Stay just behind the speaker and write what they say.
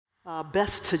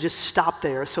Best to just stop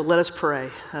there, so let us pray.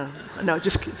 No,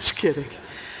 just kidding.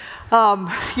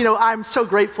 I'm so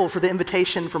grateful for the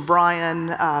invitation from Brian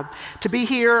to be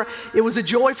here. It was a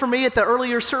joy for me at the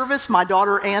earlier service. My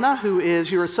daughter Anna, who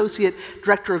is your Associate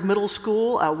Director of Middle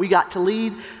School, we got to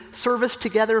lead service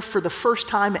together for the first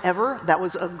time ever. That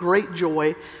was a great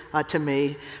joy to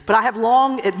me. But I have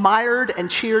long admired and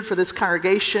cheered for this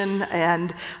congregation,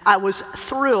 and I was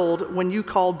thrilled when you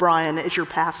called Brian as your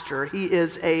pastor. He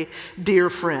is a dear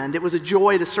friend. It was a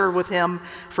joy to serve with him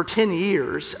for 10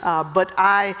 years. But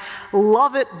I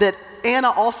love it that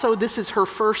Anna also, this is her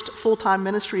first full-time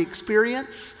ministry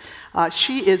experience.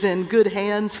 She is in good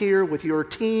hands here with your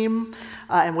team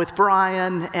and with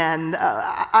Brian, and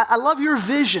I love your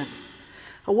vision.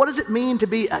 What does it mean to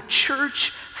be a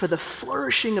church for the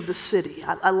flourishing of the city?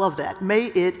 I love that. May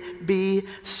it be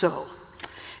so.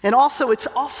 And also, it's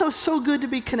also so good to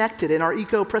be connected in our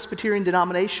Eco-Presbyterian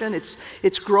denomination.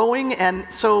 It's growing, and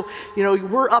so,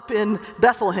 we're up in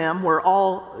Bethlehem where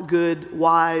all good,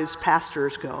 wise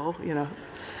pastors go,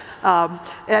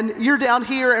 and you're down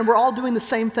here, and we're all doing the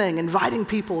same thing, inviting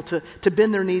people to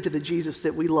bend their knee to the Jesus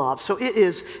that we love. So it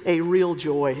is a real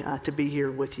joy to be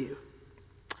here with you.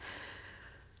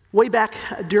 Way back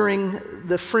during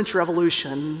the French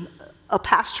Revolution, a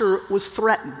pastor was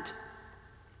threatened.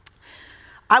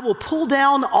 I will pull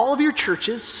down all of your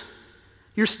churches,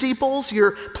 your steeples,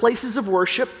 your places of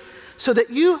worship, so that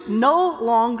you no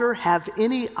longer have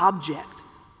any object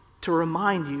to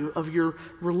remind you of your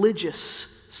religious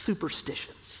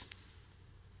superstitions.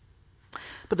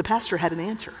 But the pastor had an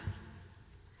answer.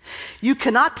 You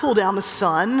cannot pull down the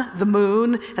sun, the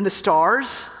moon, and the stars.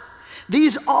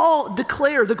 These all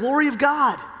declare the glory of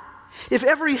God. If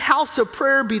every house of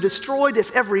prayer be destroyed,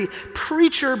 if every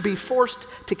preacher be forced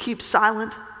to keep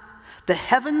silent, the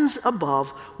heavens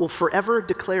above will forever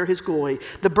declare his glory.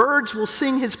 The birds will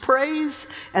sing his praise,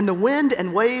 and the wind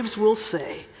and waves will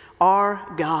say, our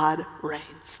God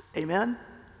reigns. Amen?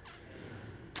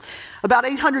 About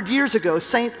 800 years ago,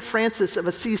 St. Francis of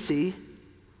Assisi,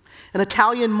 an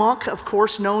Italian monk, of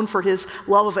course, known for his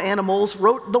love of animals,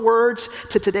 wrote the words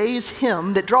to today's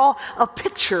hymn that draw a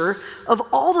picture of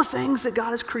all the things that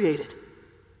God has created.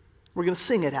 We're going to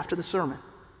sing it after the sermon.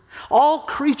 All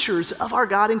creatures of our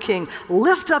God and King,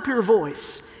 lift up your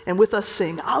voice and with us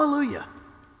sing, Alleluia.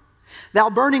 Thou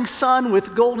burning sun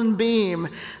with golden beam,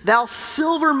 thou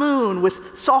silver moon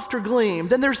with softer gleam.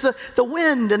 Then there's the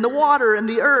wind and the water and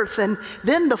the earth, and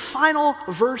then the final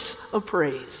verse of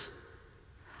praise.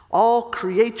 All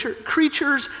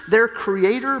creatures their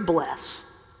Creator bless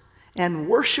and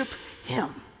worship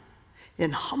Him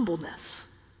in humbleness.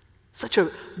 Such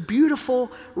a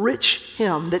beautiful, rich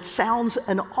hymn that sounds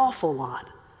an awful lot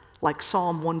like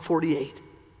Psalm 148.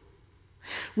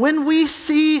 When we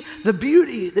see the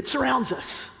beauty that surrounds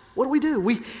us, what do?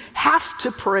 We have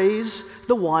to praise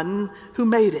the one who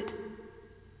made it.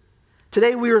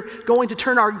 Today we're going to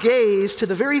turn our gaze to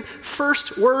the very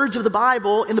first words of the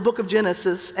Bible in the book of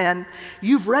Genesis, and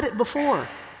you've read it before.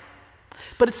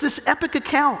 But it's this epic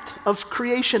account of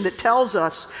creation that tells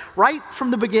us right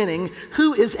from the beginning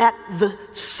who is at the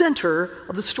center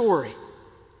of the story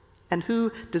and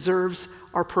who deserves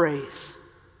our praise.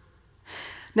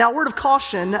 Now, word of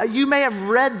caution, you may have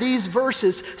read these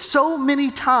verses so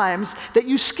many times that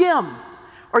you skim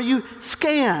or you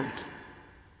scan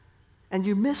and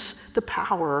you miss the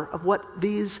power of what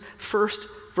these first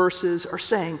verses are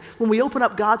saying. When we open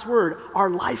up God's word, our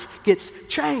life gets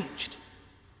changed.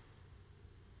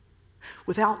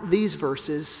 Without these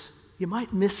verses, you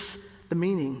might miss the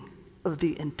meaning of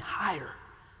the entire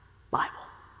Bible.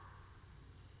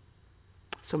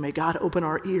 So may God open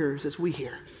our ears as we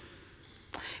hear.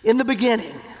 In the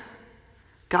beginning,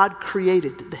 God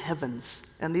created the heavens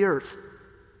and the earth.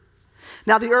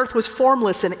 Now the earth was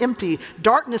formless and empty.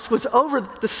 Darkness was over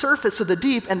the surface of the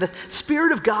deep, and the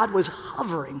Spirit of God was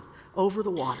hovering over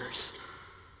the waters.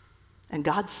 And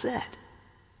God said,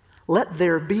 let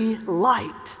there be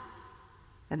light.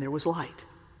 And there was light.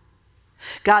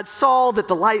 God saw that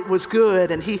the light was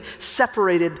good, and He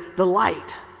separated the light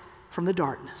from the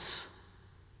darkness.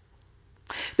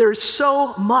 There is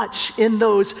so much in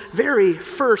those very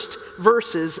first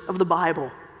verses of the Bible.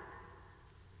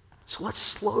 So let's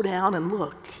slow down and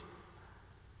look.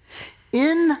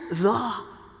 In the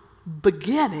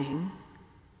beginning,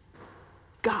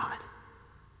 God.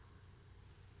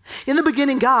 In the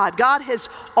beginning, God. God has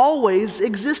always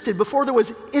existed before there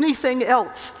was anything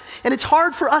else. And it's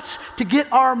hard for us to get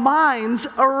our minds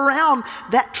around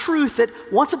that truth that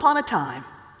once upon a time,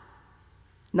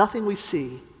 nothing we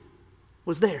see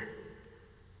was there.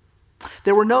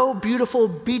 There were no beautiful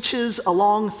beaches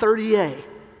along 30A.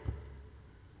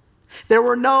 There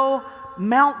were no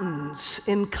mountains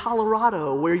in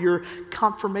Colorado where your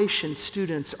confirmation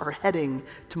students are heading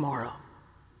tomorrow.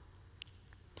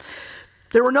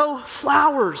 There were no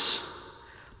flowers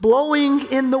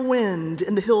blowing in the wind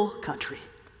in the hill country.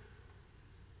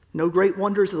 No great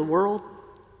wonders of the world.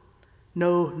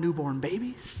 No newborn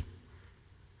babies.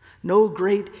 No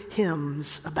great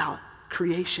hymns about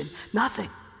creation. Nothing.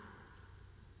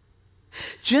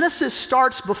 Genesis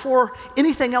starts before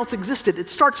anything else existed. It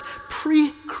starts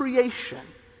pre-creation,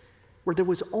 where there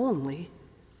was only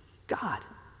God.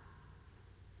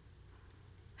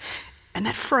 And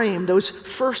that frame, those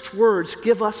first words,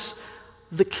 give us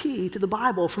the key to the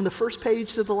Bible from the first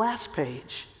page to the last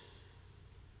page.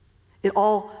 It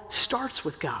all starts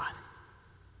with God.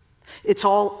 It's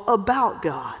all about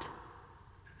God.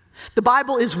 The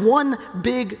Bible is one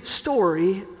big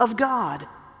story of God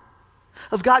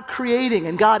creating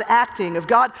and God acting, of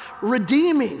God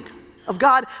redeeming, of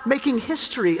God making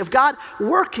history, of God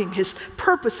working his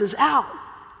purposes out,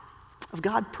 of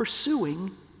God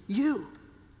pursuing you,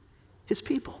 his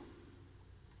people.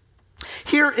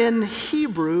 Here in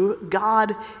Hebrew,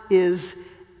 God is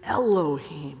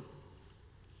Elohim.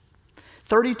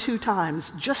 32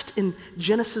 times, just in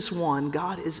Genesis 1,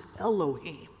 God is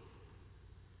Elohim.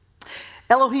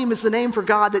 Elohim is the name for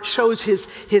God that shows his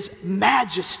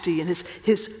majesty and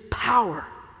his power.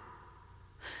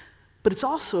 But it's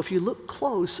also, if you look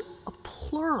close, a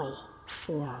plural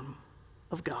form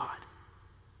of God.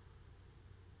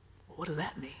 What does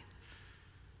that mean?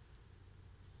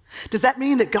 Does that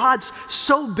mean that God's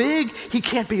so big he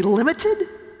can't be limited?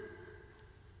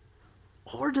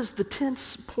 Or does the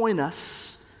tense point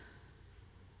us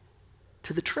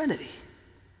to the Trinity?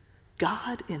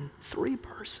 God in three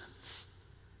persons.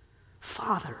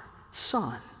 Father,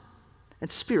 Son, and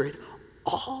Spirit,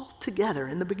 all together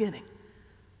in the beginning.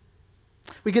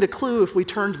 We get a clue if we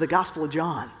turn to the Gospel of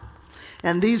John.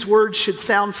 And these words should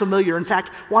sound familiar. In fact,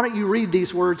 why don't you read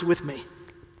these words with me?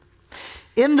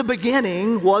 In the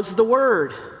beginning was the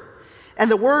Word, and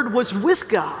the Word was with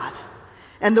God,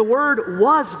 and the Word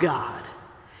was God.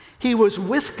 He was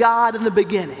with God in the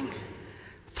beginning.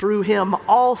 Through him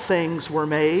all things were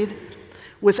made.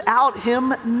 Without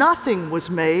him nothing was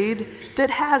made that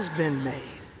has been made.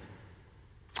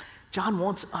 John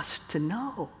wants us to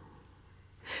know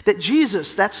that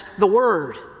Jesus, that's the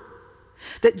Word,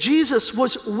 that Jesus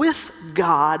was with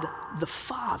God the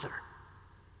Father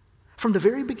from the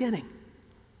very beginning.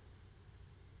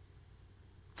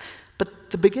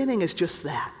 But the beginning is just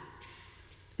that.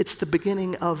 It's the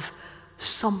beginning of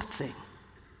something.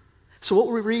 So what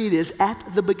we read is, at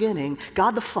the beginning,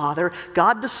 God the Father,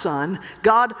 God the Son,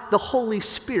 God the Holy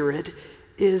Spirit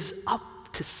is up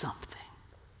to something.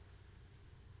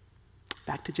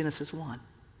 Back to Genesis 1.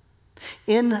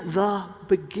 In the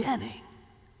beginning,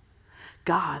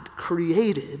 God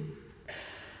created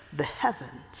the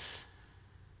heavens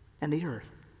and the earth.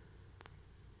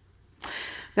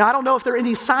 Now, I don't know if there are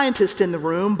any scientists in the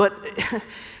room, but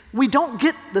we don't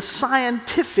get the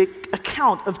scientific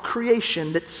account of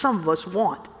creation that some of us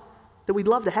want, that we'd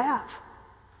love to have.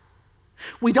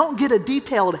 We don't get a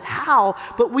detailed how,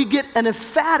 but we get an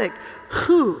emphatic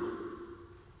who.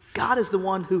 God is the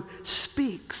one who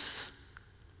speaks,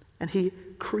 and he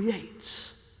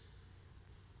creates.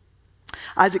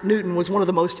 Isaac Newton was one of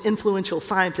the most influential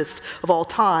scientists of all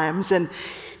times, and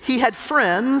he had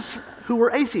friends who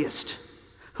were atheists,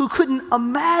 who couldn't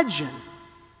imagine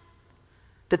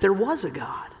that there was a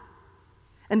God,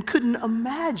 and couldn't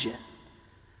imagine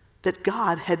that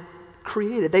God had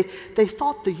created. They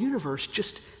thought the universe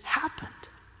just happened.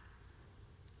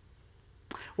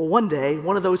 Well, one day,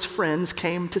 one of those friends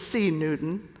came to see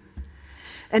Newton,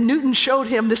 and Newton showed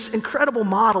him this incredible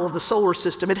model of the solar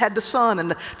system. It had the sun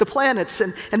and the planets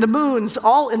and the moons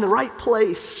all in the right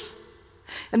place.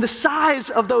 And the size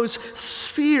of those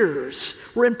spheres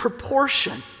were in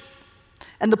proportion.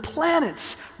 And the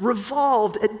planets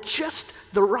revolved at just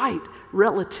the right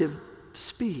relative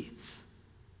speeds.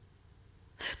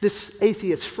 This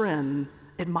atheist friend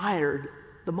admired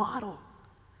the model.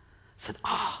 Said,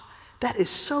 "Oh, that is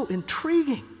so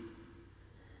intriguing.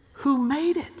 Who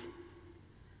made it?"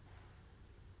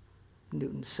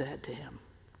 Newton said to him,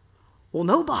 "Well,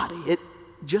 nobody. It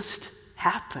just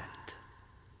happened."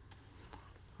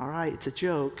 All right, it's a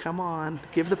joke. Come on,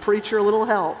 give the preacher a little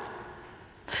help.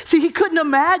 See, he couldn't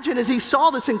imagine as he saw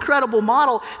this incredible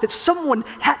model that someone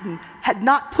had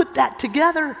not put that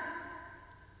together.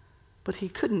 But he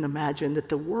couldn't imagine that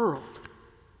the world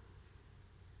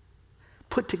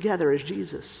put together as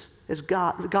Jesus, as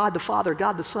God the Father,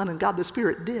 God the Son, and God the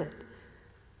Spirit did,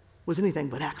 was anything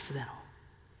but accidental.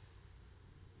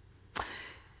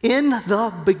 In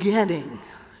the beginning,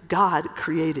 God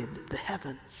created the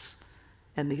heavens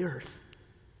and the earth.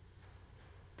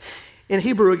 In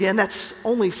Hebrew, again, that's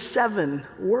only 7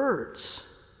 words.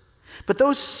 But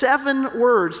those 7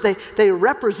 words, they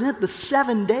represent the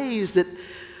 7 days that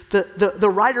the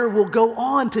writer will go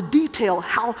on to detail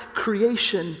how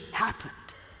creation happened.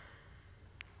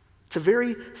 It's a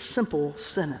very simple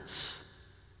sentence.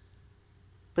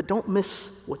 But don't miss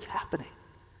what's happening.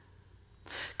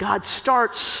 God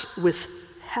starts with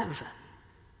heaven.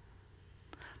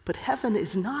 But heaven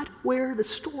is not where the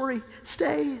story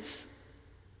stays.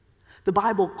 The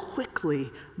Bible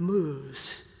quickly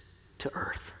moves to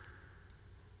earth.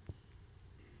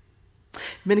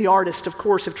 Many artists, of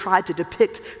course, have tried to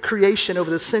depict creation over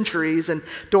the centuries, and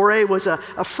Doré was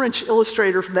a French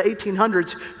illustrator from the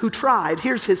 1800s who tried.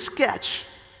 Here's his sketch.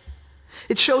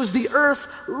 It shows the earth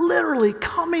literally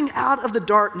coming out of the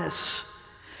darkness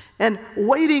and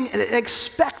waiting and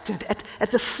expectant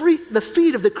at the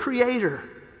feet of the Creator.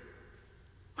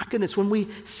 My goodness, when we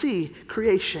see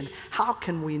creation, how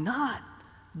can we not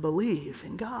believe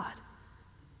in God?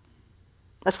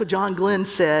 That's what John Glenn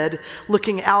said,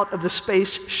 looking out of the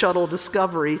space shuttle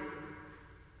Discovery.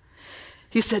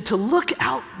 He said, to look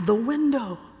out the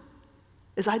window,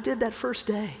 as I did that first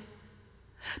day,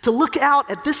 to look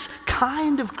out at this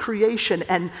kind of creation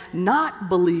and not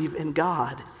believe in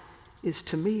God is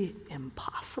to me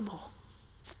impossible.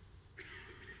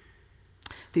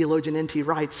 Theologian N.T.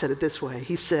 Wright said it this way.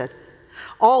 He said,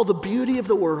 all the beauty of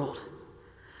the world,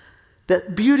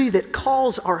 that beauty that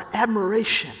calls our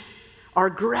admiration, our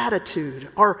gratitude,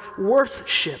 our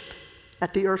worship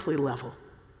at the earthly level,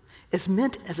 is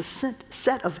meant as a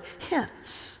set of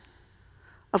hints,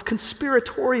 of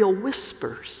conspiratorial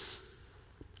whispers,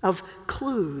 of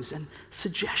clues and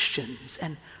suggestions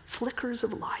and flickers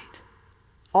of light,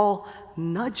 all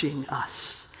nudging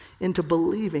us into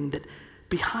believing that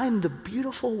behind the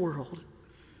beautiful world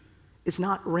is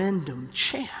not random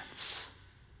chance,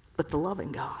 but the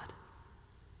loving God.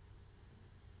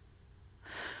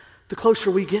 The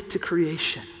closer we get to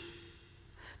creation,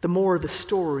 the more the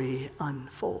story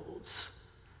unfolds.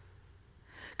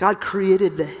 God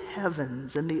created the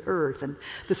heavens and the earth and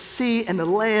the sea and the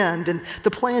land and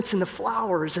the plants and the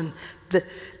flowers and the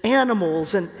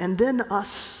animals and then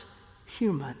us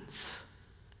humans.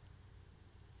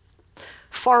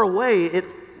 Far away, it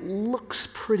looks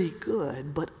pretty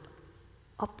good, but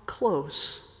up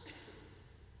close,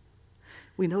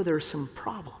 we know there are some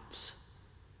problems.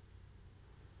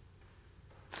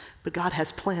 But God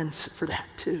has plans for that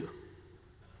too.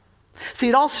 See,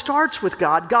 it all starts with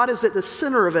God. God is at the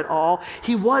center of it all.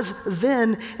 He was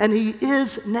then and He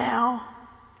is now.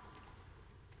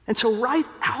 And so right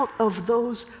out of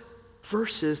those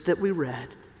verses that we read,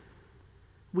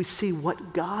 we see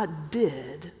what God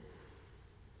did.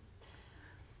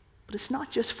 But it's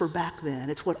not just for back then.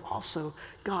 It's what also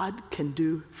God can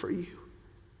do for you.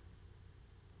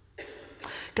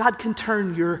 God can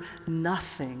turn your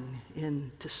nothing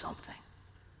into something.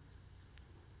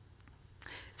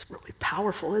 It's really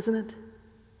powerful, isn't it?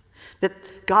 That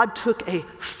God took a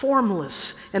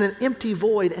formless and an empty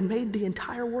void and made the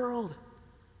entire world.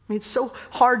 I mean, it's so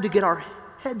hard to get our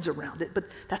heads around it, but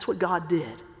that's what God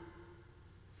did.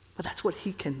 But that's what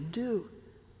He can do.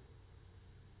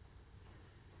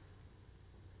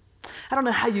 I don't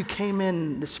know how you came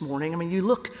in this morning. I mean, you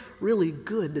look really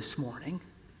good this morning.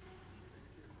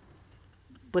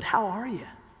 But how are you?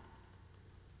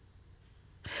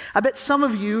 I bet some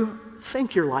of you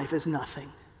think your life is nothing.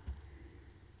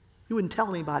 You wouldn't tell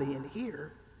anybody in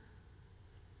here.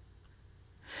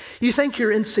 You think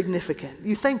you're insignificant.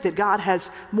 You think that God has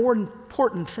more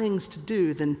important things to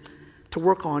do than to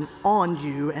work on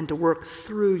you and to work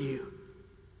through you.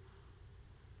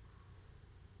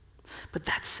 But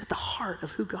that's at the heart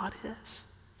of who God is.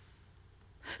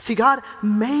 See, God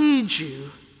made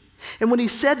you. And when He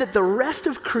said that the rest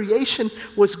of creation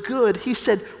was good, He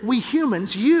said, we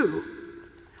humans, you,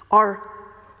 are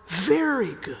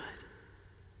very good.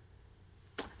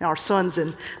 Now, our son's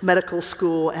in medical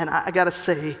school, and I got to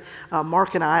say,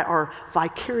 Mark and I are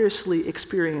vicariously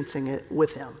experiencing it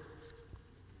with him.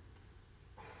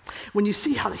 When you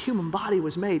see how the human body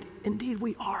was made, indeed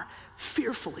we are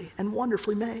fearfully and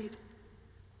wonderfully made.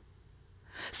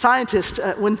 Scientists,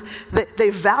 when they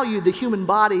value the human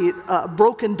body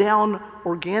broken down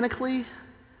organically,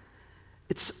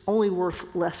 it's only worth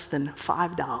less than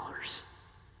 $5.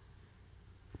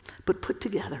 But put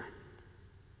together,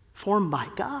 formed by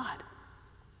God,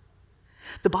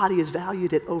 the body is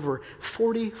valued at over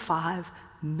 $45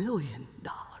 million.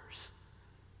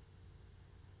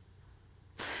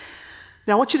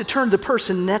 Now, I want you to turn to the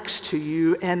person next to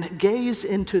you and gaze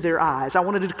into their eyes. I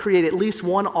wanted to create at least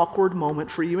one awkward moment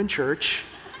for you in church.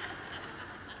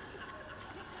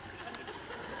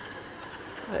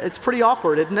 It's pretty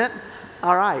awkward, isn't it?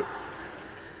 All right.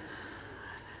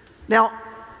 Now,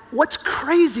 what's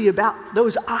crazy about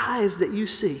those eyes that you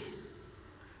see?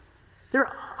 There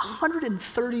are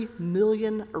 130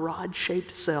 million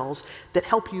rod-shaped cells that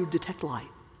help you detect light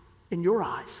in your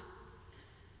eyes.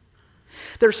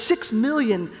 There are 6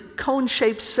 million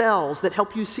cone-shaped cells that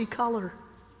help you see color.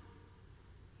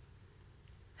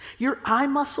 Your eye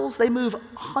muscles, they move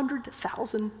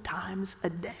 100,000 times a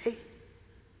day.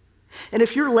 And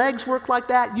if your legs work like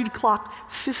that, you'd clock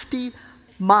 50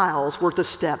 miles worth of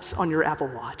steps on your Apple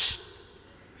Watch.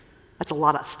 That's a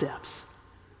lot of steps.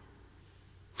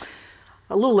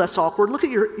 A little less awkward, look at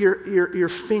your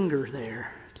finger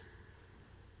there.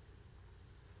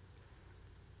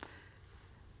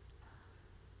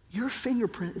 Your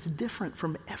fingerprint is different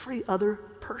from every other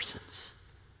person's.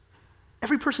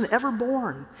 Every person ever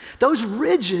born. Those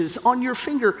ridges on your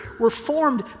finger were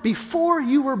formed before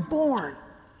you were born.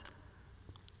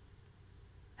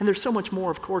 And there's so much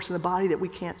more, of course, in the body that we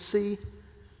can't see.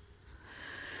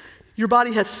 Your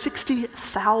body has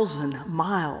 60,000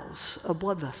 miles of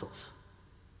blood vessels.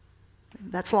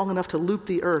 That's long enough to loop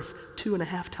the earth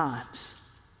 2.5 times.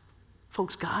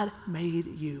 Folks, God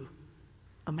made you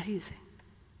amazing.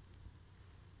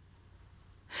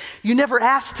 You never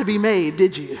asked to be made,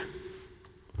 did you?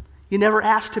 You never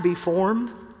asked to be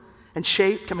formed and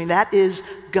shaped. I mean, that is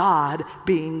God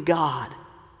being God.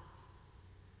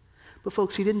 But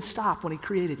folks, he didn't stop when he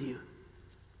created you.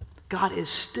 God is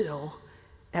still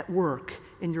at work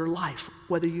in your life,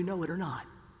 whether you know it or not.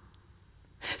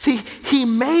 See, he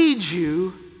made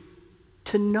you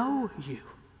to know you.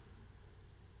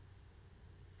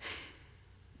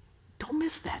 Don't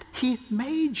miss that. He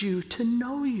made you to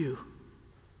know you.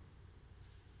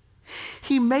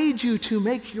 He made you to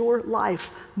make your life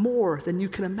more than you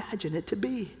can imagine it to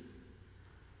be.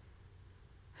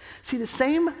 See, the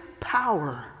same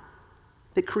power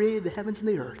that created the heavens and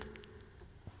the earth,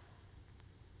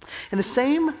 and the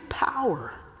same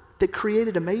power that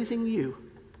created amazing you,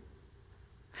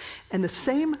 and the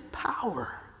same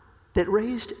power that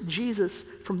raised Jesus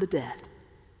from the dead.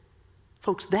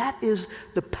 Folks, that is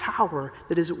the power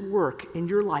that is at work in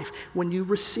your life when you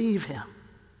receive him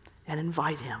and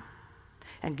invite him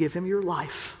and give him your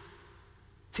life.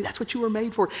 See, that's what you were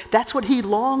made for. That's what he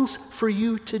longs for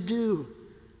you to do.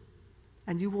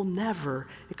 And you will never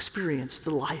experience the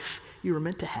life you were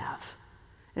meant to have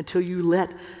until you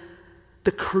let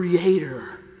the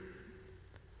Creator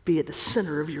be at the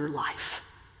center of your life.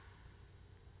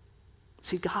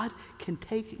 See, God can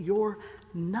take your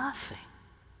nothing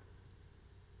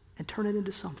and turn it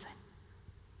into something.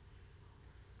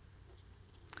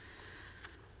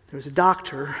 There was a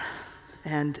doctor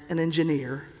and an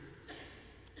engineer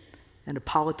and a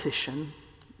politician.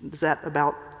 Does that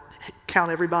about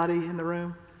count everybody in the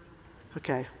room?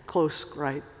 Okay, close,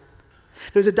 right?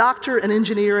 There's a doctor, an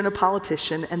engineer, and a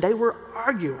politician, and they were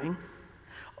arguing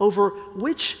over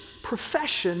which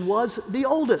profession was the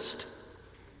oldest.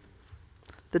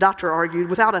 The doctor argued,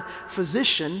 without a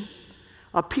physician,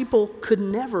 people could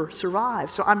never survive.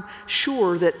 So I'm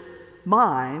sure that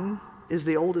mine is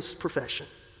the oldest profession.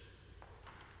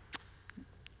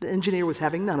 The engineer was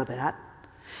having none of that.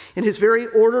 In his very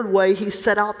ordered way, he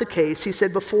set out the case. He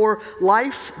said, before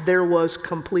life, there was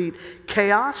complete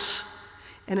chaos,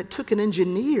 and it took an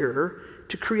engineer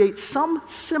to create some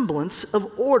semblance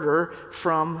of order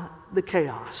from the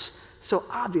chaos. So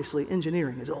obviously,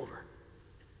 engineering is older.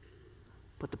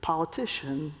 But the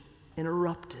politician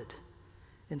interrupted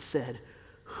and said,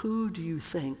 who do you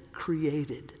think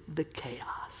created the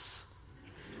chaos?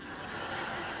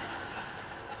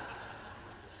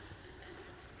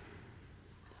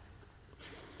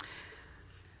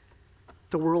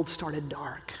 The world started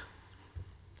dark.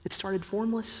 It started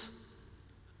formless.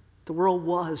 The world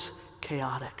was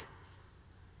chaotic.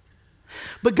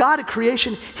 But God at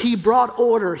creation, he brought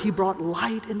order. He brought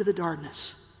light into the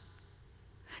darkness.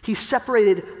 He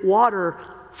separated water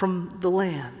from the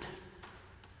land.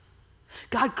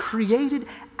 God created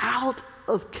out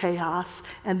of chaos,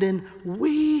 and then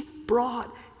we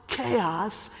brought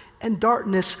chaos and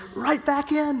darkness right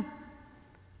back in.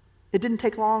 It didn't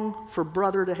take long for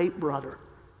brother to hate brother,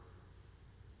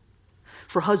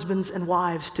 for husbands and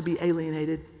wives to be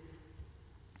alienated,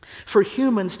 for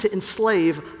humans to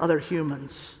enslave other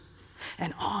humans,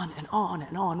 and on and on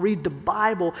and on. Read the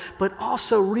Bible, but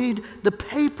also read the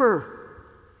paper.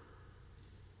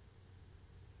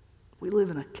 We live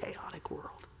in a chaotic world.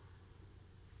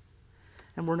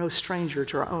 And we're no stranger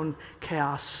to our own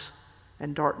chaos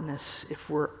and darkness if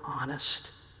we're honest.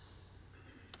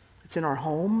 It's in our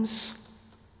homes.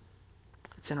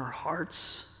 It's in our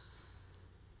hearts.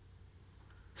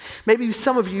 Maybe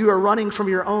some of you are running from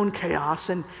your own chaos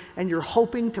and you're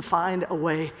hoping to find a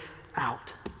way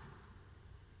out.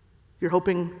 You're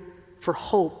hoping for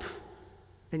hope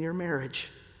in your marriage.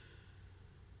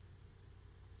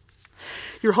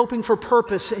 You're hoping for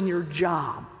purpose in your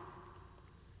job.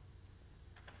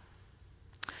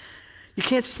 You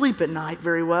can't sleep at night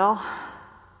very well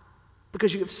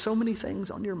because you have so many things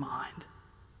on your mind.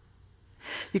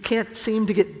 You can't seem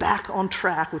to get back on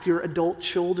track with your adult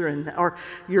children, or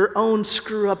your own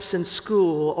screw-ups in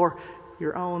school, or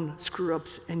your own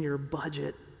screw-ups in your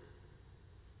budget.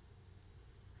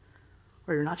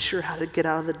 Or you're not sure how to get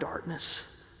out of the darkness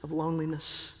of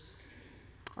loneliness,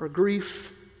 or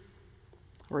grief,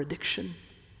 or addiction.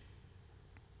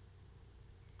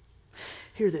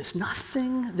 Hear this,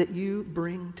 nothing that you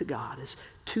bring to God is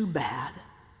too bad,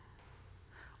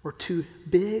 or too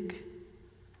big,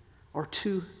 or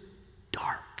too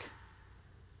dark.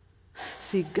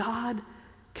 See, God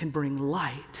can bring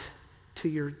light to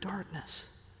your darkness.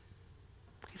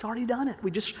 He's already done it.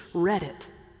 We just read it.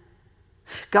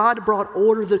 God brought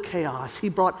order to the chaos. He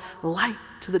brought light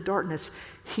to the darkness.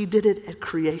 He did it at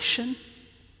creation,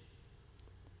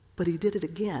 but he did it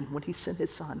again when he sent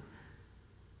his son,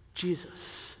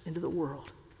 Jesus, into the world.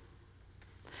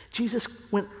 Jesus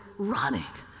went running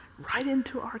right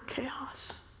into our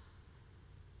chaos.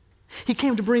 He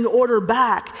came to bring order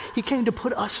back. He came to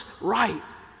put us right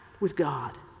with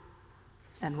God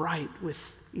and right with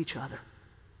each other.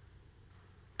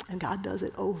 And God does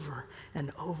it over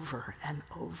and over and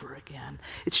over again.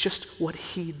 It's just what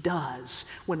he does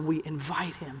when we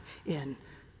invite him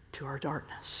into our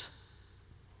darkness.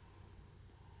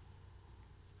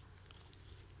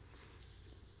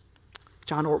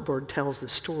 John Ortberg tells the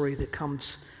story that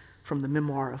comes from the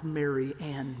memoir of Mary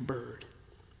Ann Bird.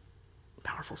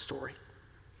 Powerful story.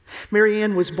 Mary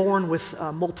Ann was born with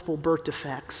multiple birth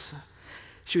defects.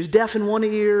 She was deaf in one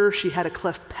ear, she had a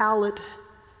cleft palate,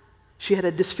 she had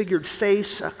a disfigured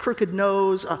face, a crooked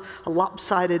nose, a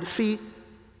lopsided feet.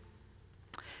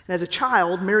 And as a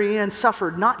child, Mary Ann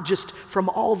suffered not just from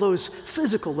all those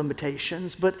physical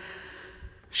limitations, but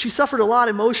she suffered a lot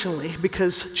emotionally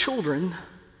because children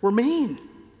were mean.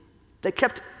 They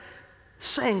kept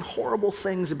saying horrible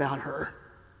things about her.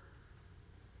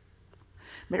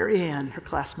 Mary Ann, her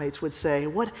classmates would say,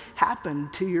 "What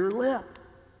happened to your lip?"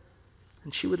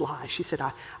 And she would lie. She said,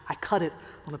 I cut it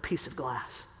on a piece of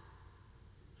glass.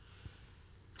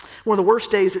 One of the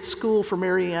worst days at school for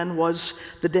Mary Ann was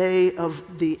the day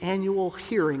of the annual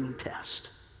hearing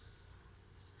test.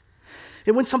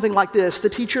 It went something like this. The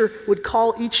teacher would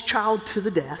call each child to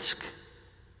the desk,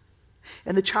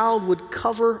 and the child would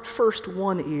cover first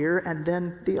one ear and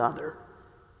then the other.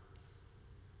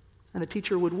 And the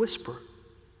teacher would whisper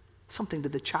something to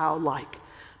the child like,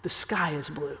 "The sky is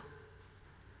blue,"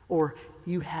 or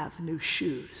 "You have new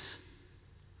shoes."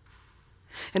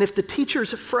 And if the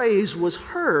teacher's phrase was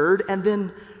heard and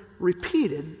then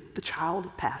repeated, the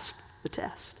child passed the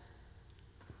test.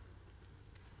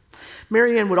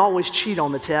 Mary Ann would always cheat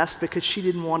on the test because she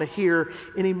didn't want to hear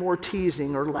any more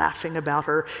teasing or laughing about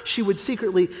her. She would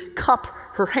secretly cup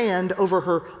her hand over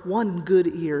her one good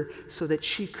ear so that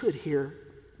she could hear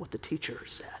what the teacher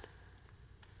said.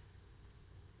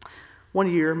 One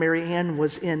year, Mary Ann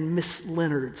was in Miss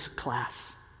Leonard's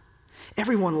class.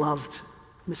 Everyone loved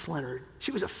Miss Leonard.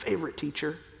 She was a favorite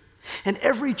teacher. And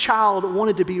every child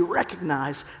wanted to be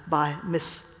recognized by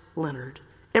Miss Leonard.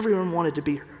 Everyone wanted to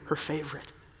be her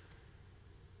favorite.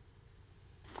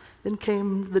 Then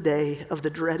came the day of the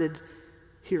dreaded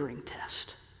hearing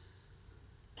test.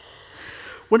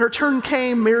 When her turn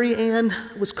came, Mary Ann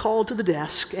was called to the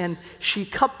desk, and she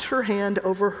cupped her hand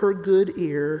over her good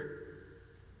ear,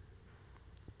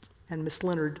 and Miss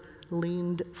Leonard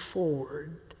leaned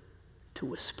forward to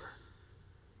whisper.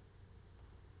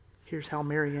 Here's how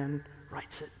Mary Ann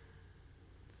writes it.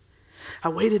 "I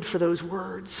waited for those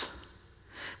words,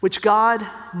 which God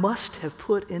must have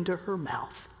put into her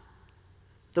mouth,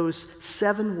 those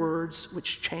 7 words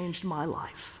which changed my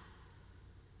life.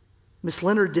 Miss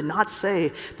Leonard did not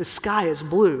say, 'The sky is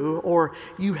blue,' or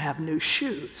 'You have new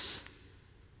shoes.'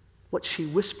 What she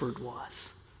whispered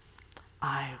was,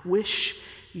 'I wish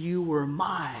you were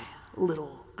my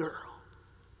little girl.'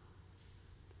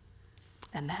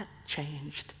 And that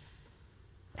changed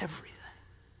everything.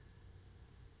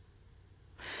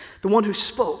 The one who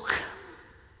spoke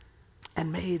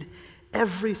and made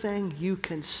everything you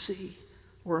can see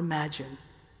or imagine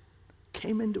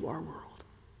came into our world.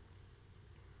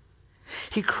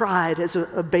 He cried as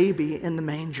a baby in the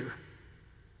manger.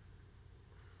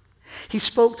 He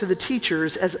spoke to the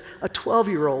teachers as a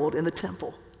 12-year-old in the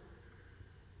temple.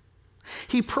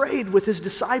 He prayed with his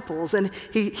disciples, and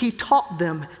he taught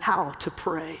them how to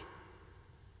pray.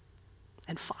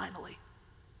 And finally,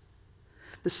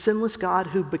 the sinless God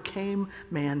who became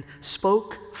man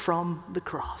spoke from the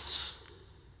cross.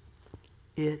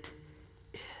 It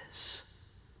is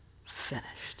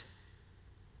finished.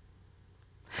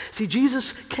 See,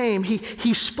 Jesus came,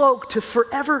 he spoke to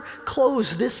forever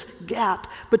close this gap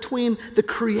between the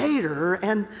Creator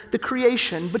and the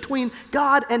creation, between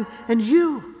God and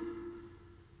you.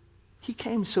 He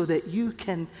came so that you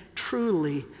can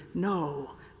truly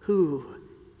know who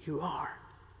you are.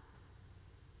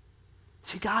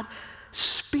 See, God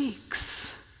speaks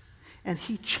and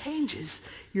he changes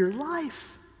your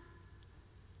life.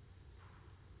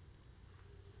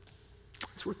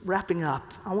 As we're wrapping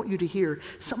up, I want you to hear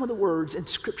some of the words in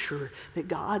Scripture that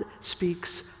God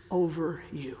speaks over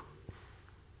you.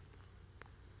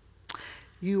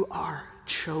 You are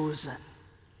chosen.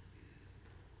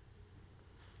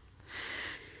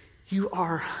 You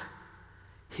are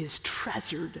his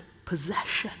treasured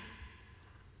possession.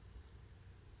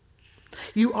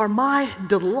 You are my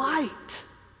delight.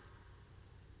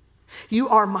 You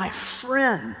are my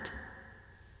friend.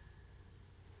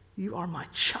 You are my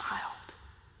child.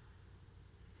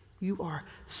 You are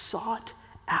sought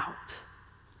out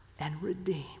and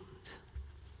redeemed.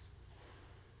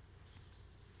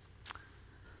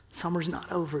 Summer's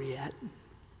not over yet.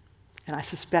 And I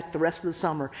suspect the rest of the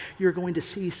summer, you're going to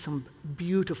see some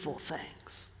beautiful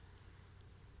things.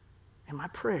 And my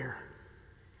prayer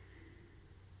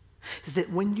is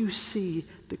that when you see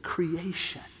the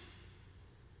creation,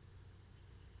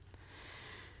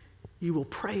 you will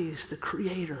praise the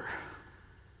Creator.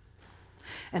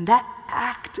 And that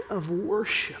act of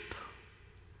worship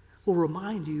will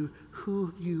remind you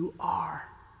who you are.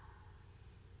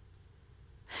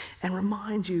 And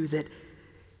remind you that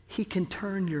he can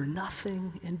turn your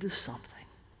nothing into something.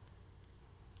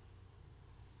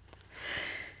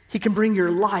 He can bring your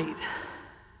light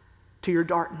to your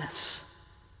darkness.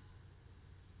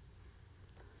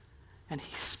 And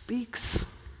he speaks,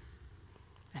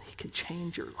 and he can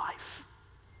change your life.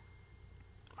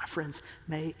 My friends,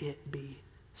 may it be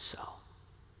so.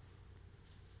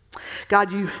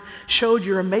 God, you showed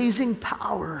your amazing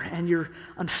power and your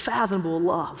unfathomable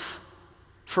love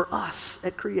for us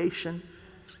at creation.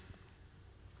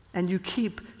 And you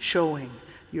keep showing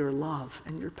your love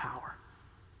and your power.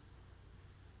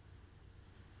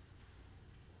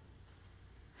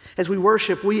 As we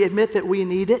worship, we admit that we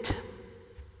need it.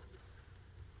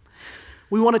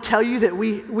 We want to tell you that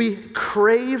we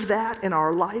crave that in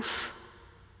our life.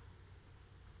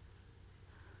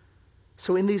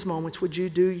 So in these moments, would you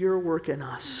do your work in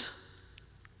us?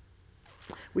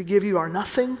 We give you our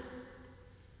nothing.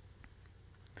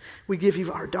 We give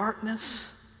you our darkness.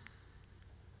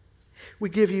 We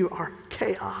give you our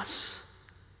chaos.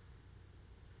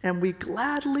 And we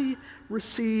gladly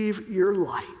receive your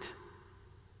light.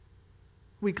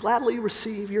 We gladly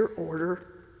receive your order.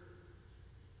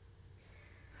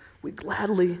 We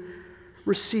gladly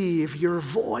receive your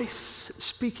voice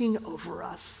speaking over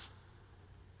us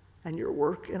and your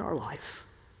work in our life.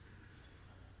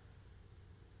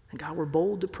 And God, we're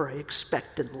bold to pray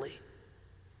expectantly.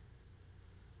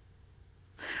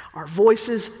 Our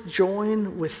voices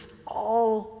join with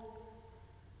all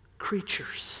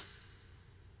creatures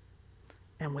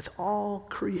and with all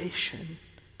creation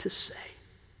to say,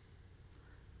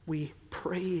 we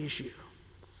praise you.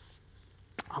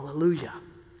 Hallelujah.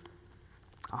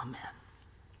 Amen.